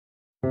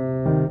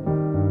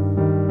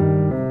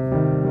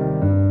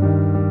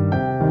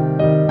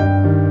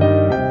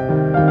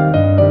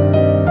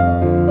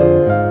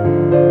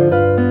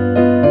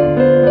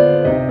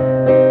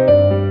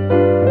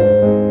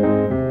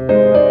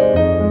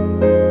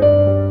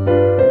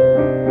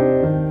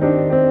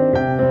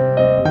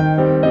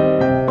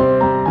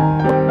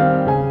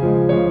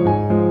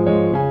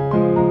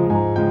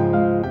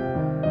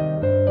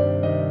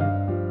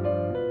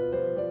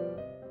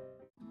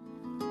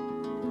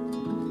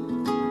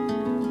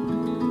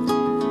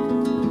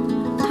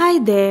Hi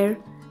there,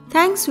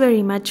 thanks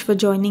very much for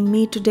joining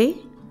me today.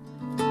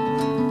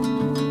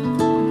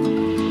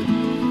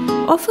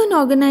 Often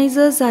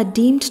organizers are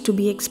deemed to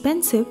be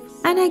expensive,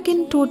 and I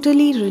can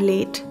totally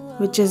relate,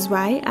 which is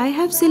why I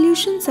have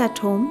solutions at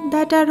home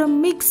that are a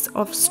mix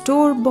of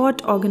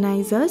store-bought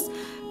organizers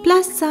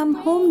plus some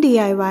home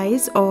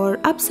DIYs or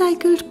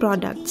upcycled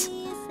products.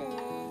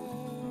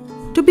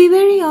 To be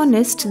very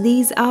honest,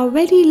 these are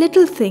very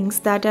little things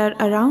that are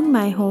around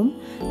my home,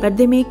 but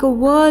they make a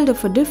world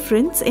of a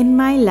difference in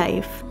my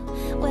life.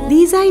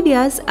 These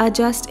ideas are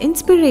just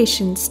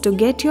inspirations to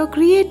get your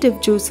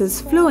creative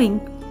juices flowing,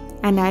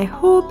 and I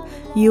hope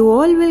you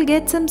all will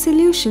get some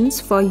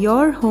solutions for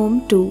your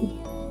home too.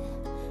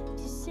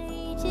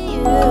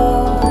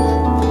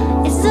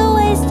 It's a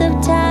waste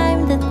of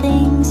time, the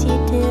things you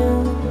do.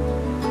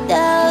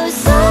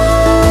 Those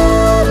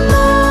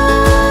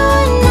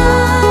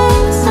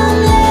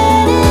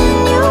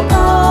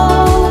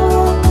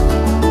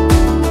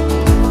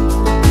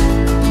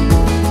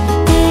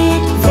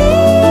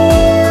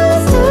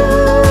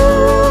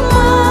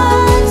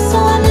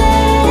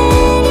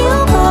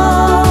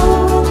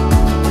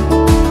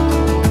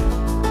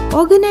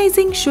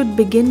Organizing should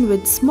begin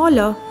with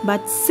smaller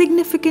but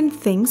significant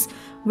things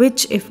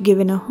which, if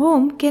given a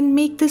home, can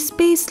make the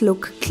space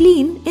look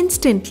clean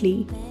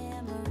instantly.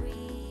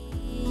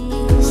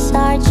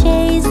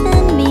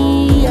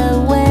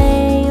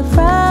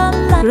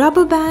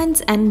 Rubber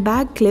bands and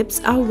bag clips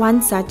are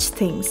one such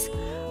things.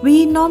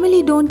 We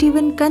normally don't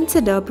even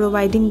consider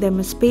providing them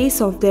a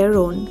space of their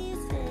own.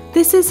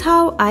 This is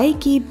how I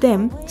keep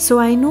them, so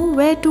I know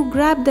where to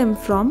grab them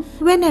from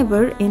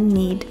whenever in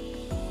need.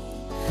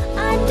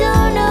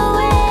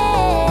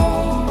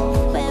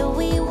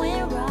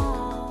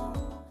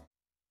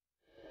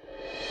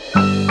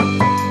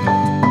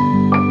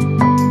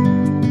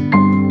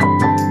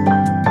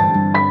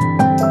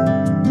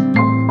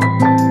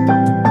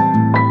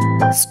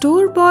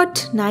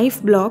 Store-bought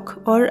knife block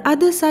or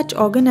other such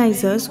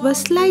organizers were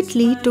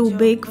slightly too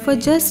big for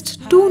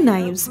just 2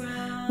 knives,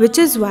 which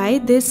is why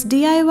this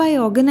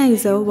DIY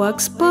organizer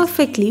works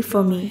perfectly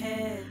for me.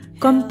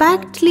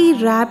 Compactly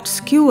wrapped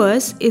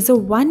skewers is a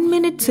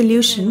 1-minute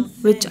solution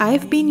which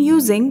I've been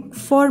using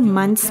for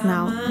months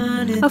now.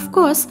 Of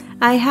course,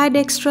 I had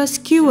extra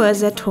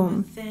skewers at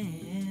home.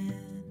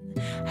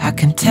 I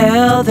can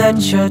tell that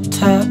you're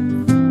tough.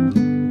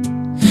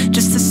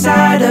 Just the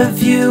sight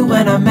of you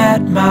when I'm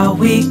at my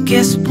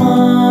weakest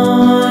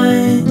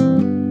point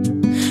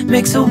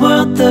makes a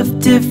world of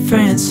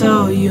difference,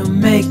 so you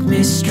make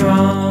me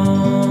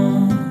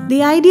strong.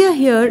 The idea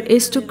here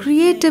is to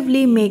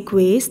creatively make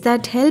ways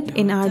that help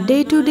in our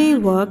day-to-day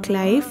work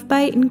life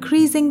by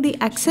increasing the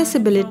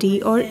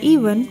accessibility or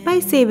even by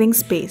saving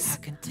space.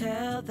 I can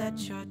tell that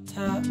you're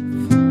tough.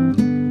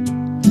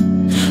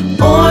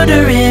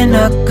 Order in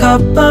a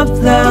cup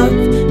of love,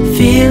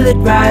 feel it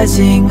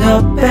rising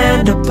up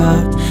and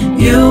above.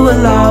 You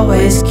will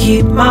always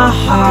keep my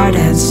heart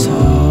and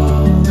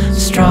soul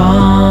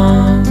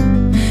strong.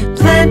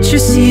 Plant your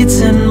seeds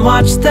and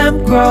watch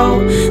them grow.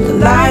 The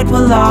light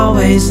will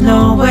always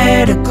know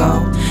where to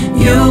go.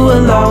 You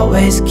will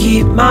always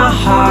keep my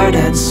heart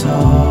and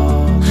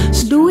soul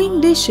strong. Doing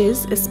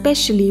dishes,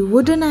 especially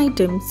wooden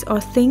items or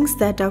things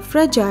that are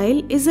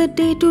fragile, is a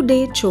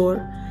day-to-day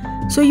chore.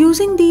 So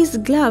using these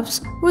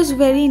gloves was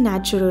very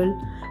natural.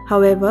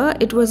 However,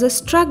 it was a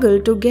struggle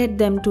to get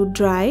them to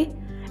dry,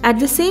 at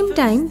the same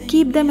time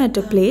keep them at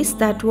a place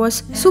that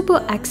was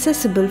super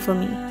accessible for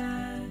me.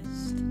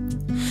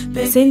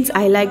 Since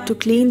I like to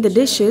clean the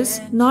dishes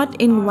not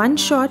in one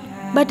shot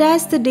but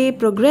as the day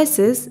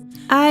progresses,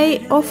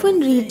 I often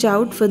reach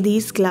out for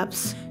these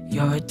gloves.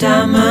 You're a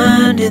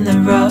diamond in the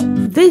rough.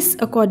 This,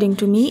 according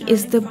to me,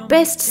 is the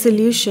best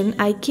solution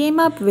I came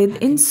up with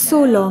in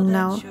so long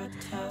now.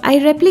 I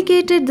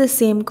replicated the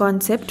same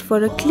concept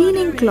for a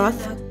cleaning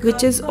cloth,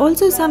 which is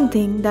also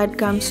something that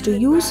comes to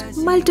use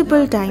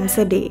multiple times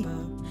a day.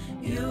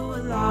 You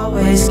will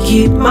always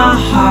keep my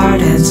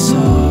heart and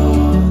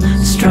soul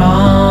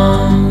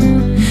strong.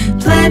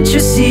 Plant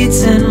your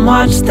seeds and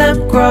watch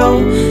them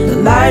grow. The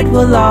light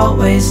will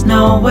always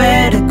know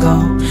where to go.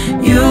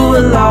 You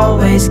will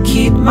always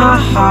keep my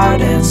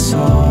heart and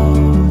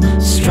soul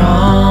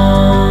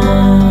strong.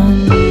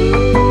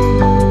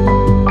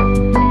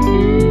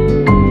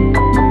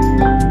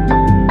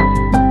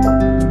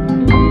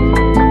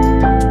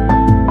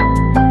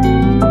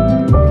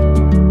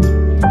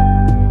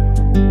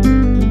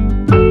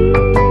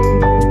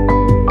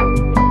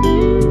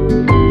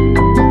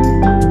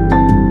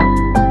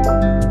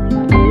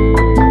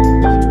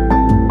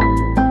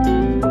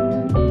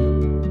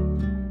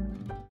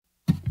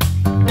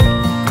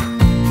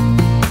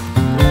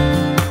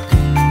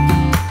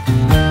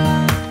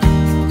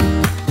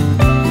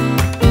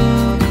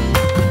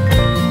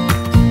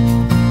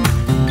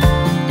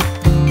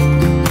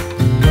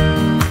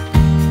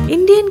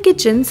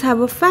 Kitchens have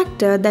a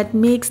factor that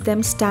makes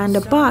them stand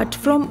apart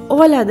from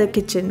all other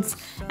kitchens,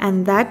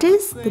 and that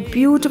is the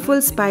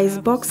beautiful spice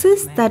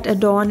boxes that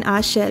adorn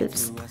our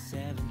shelves.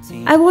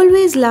 I've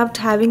always loved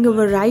having a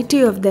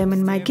variety of them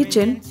in my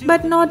kitchen,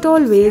 but not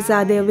always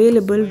are they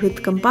available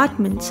with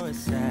compartments.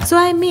 So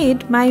I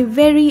made my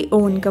very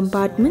own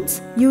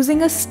compartments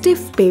using a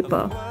stiff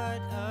paper.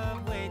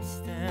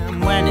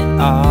 When it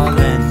all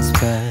ends,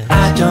 but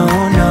I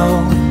don't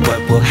know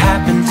what will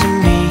happen to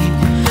me.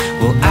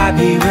 Will I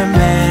be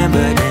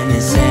remembered in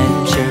a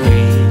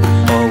century?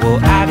 Or will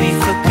I be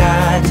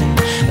forgotten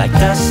like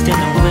dust in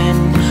the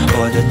wind?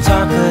 Or the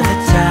talk of the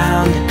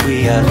town that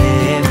we are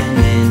living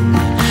in?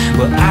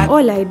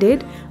 All I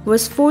did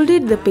was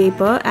folded the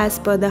paper as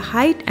per the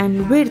height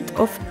and width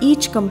of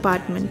each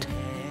compartment.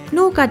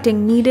 No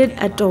cutting needed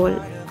at all.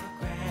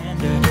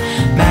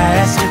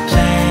 Master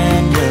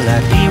plan, will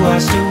I be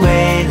washed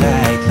away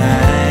like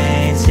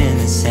lines in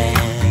the sand?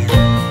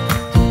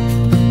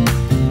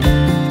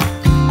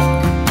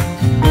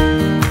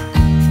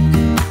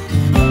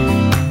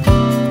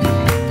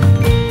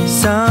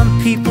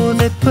 Some people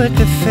that put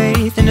their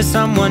faith into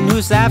someone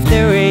who's half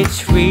their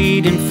age,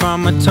 reading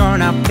from a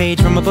torn out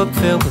page from a book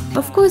filled with...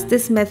 Of course,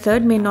 this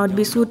method may not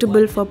be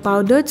suitable for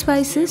powdered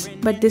spices,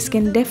 but this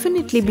can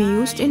definitely be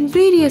used in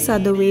various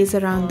other ways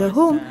around the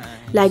home,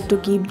 like to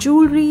keep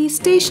jewelry,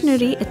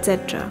 stationery,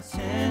 etc.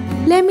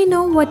 Let me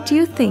know what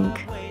you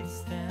think.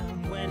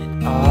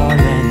 All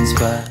ends,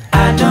 but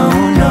I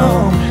don't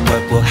know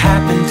what will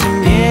happen to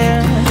me.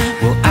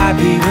 Will I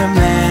be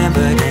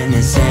remembered in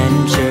a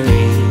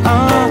century?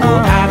 Or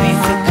will I be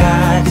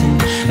forgotten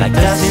like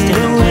dust in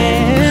the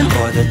wind?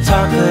 Or the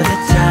talk of the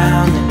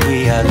town that we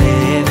are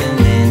living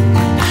in?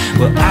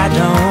 Well, I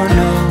don't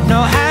know. No,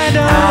 I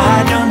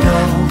don't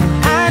know.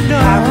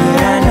 How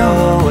could I know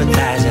what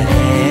lies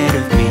ahead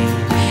of me?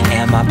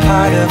 Am I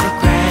part of a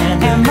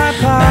grander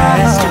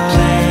master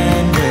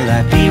plan? Will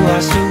I be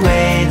washed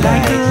away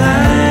like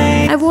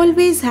light? I've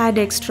always had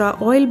extra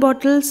oil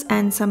bottles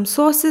and some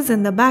sauces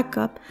in the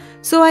backup,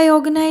 so I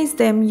organized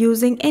them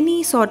using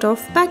any sort of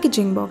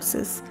packaging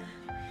boxes.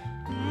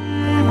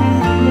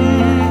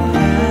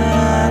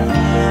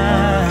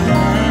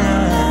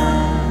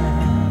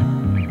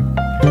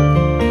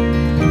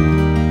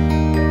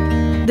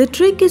 The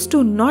trick is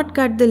to not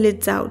cut the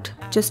lids out,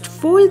 just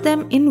fold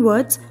them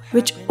inwards,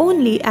 which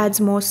only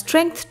adds more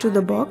strength to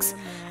the box,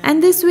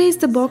 and this way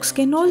the box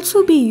can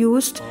also be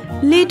used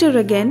later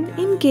again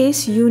in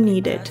case you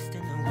need it.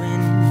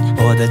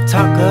 Or the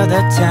talk of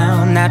the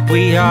town that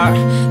we are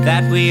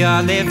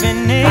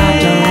living in. I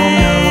don't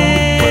know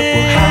what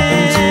will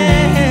happen to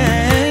me.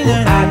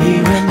 Will I be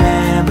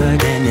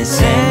remembered in a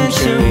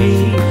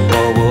century?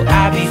 Or will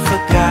I be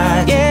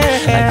forgotten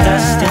like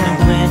dust in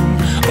the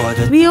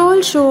wind? We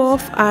all show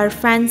off our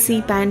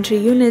fancy pantry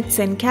units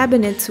and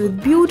cabinets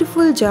with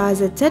beautiful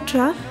jars,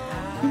 etc.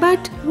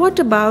 But what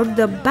about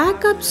the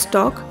backup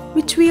stock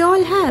which we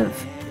all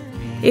have?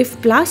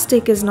 If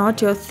plastic is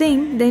not your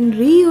thing, then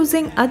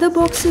reusing other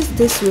boxes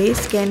this way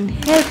can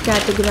help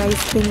categorize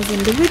things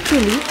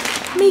individually,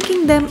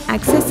 making them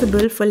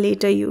accessible for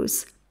later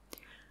use.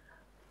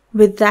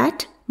 With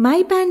that,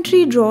 my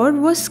pantry drawer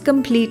was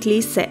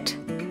completely set.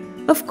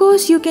 Of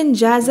course, you can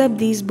jazz up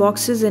these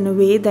boxes in a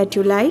way that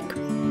you like,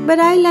 but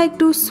I like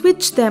to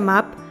switch them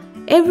up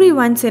every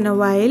once in a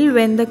while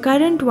when the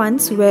current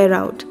ones wear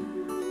out,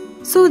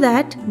 so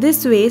that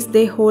this way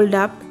they hold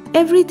up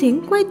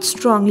everything quite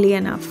strongly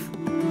enough.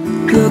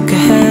 Look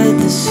ahead,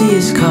 the sea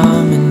is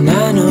calm, and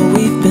I know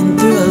we've been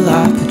through a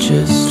lot, but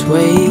just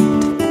wait.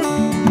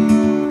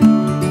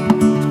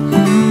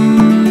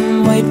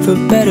 Wait for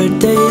better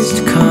days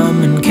to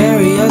come and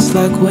carry us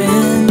like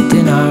wind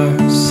in our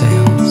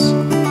sails.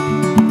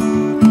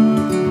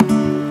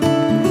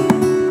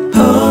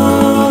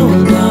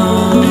 Hold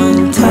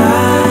on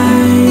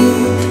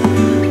tight,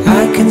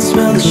 I can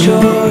smell the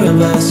shore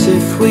of us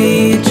if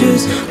we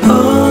just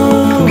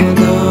hold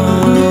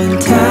on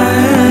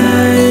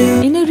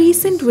tight. In a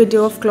recent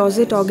video of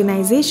closet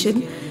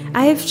organization,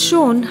 I have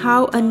shown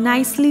how a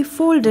nicely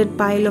folded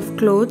pile of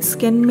clothes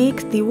can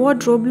make the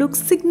wardrobe look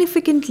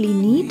significantly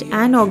neat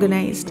and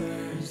organized.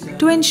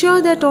 To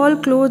ensure that all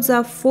clothes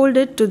are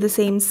folded to the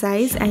same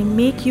size, I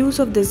make use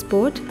of this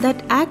board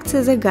that acts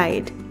as a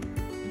guide.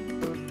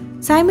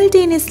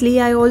 Simultaneously,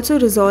 I also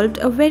resolved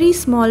a very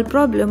small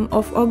problem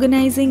of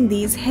organizing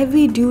these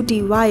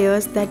heavy-duty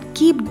wires that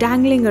keep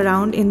dangling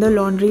around in the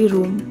laundry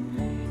room.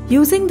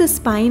 Using the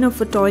spine of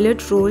a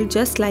toilet roll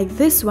just like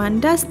this one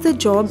does the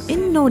job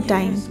in no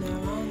time.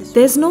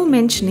 There's no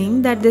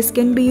mentioning that this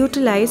can be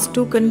utilized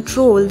to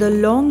control the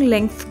long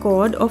length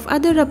cord of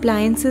other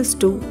appliances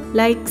too,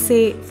 like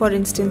say for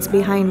instance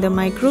behind the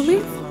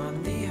microwave.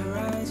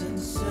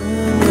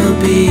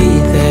 We'll be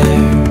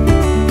there.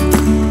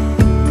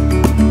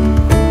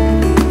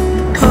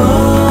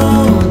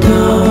 Hold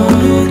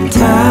on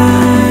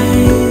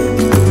tight,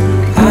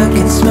 I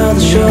can smell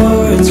the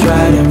shore, it's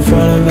right in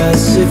front of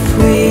us if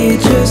we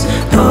just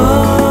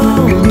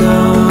hold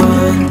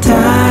on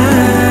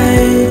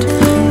tight.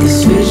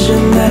 This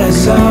vision that I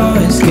saw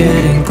is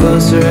getting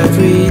closer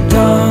every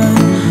dawn.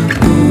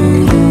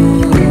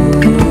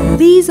 Ooh.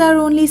 These are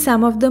only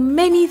some of the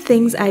many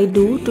things I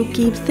do to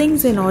keep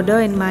things in order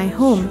in my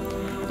home.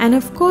 And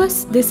of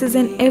course, this is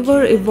an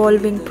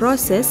ever-evolving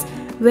process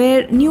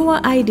where newer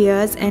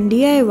ideas and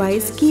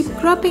DIYs keep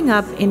cropping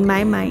up in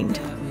my mind.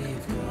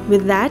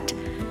 With that,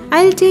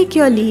 I'll take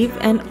your leave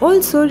and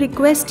also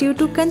request you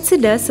to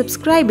consider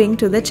subscribing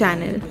to the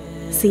channel.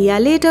 See ya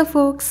later,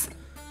 folks.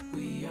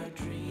 We are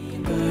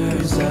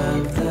dreamers.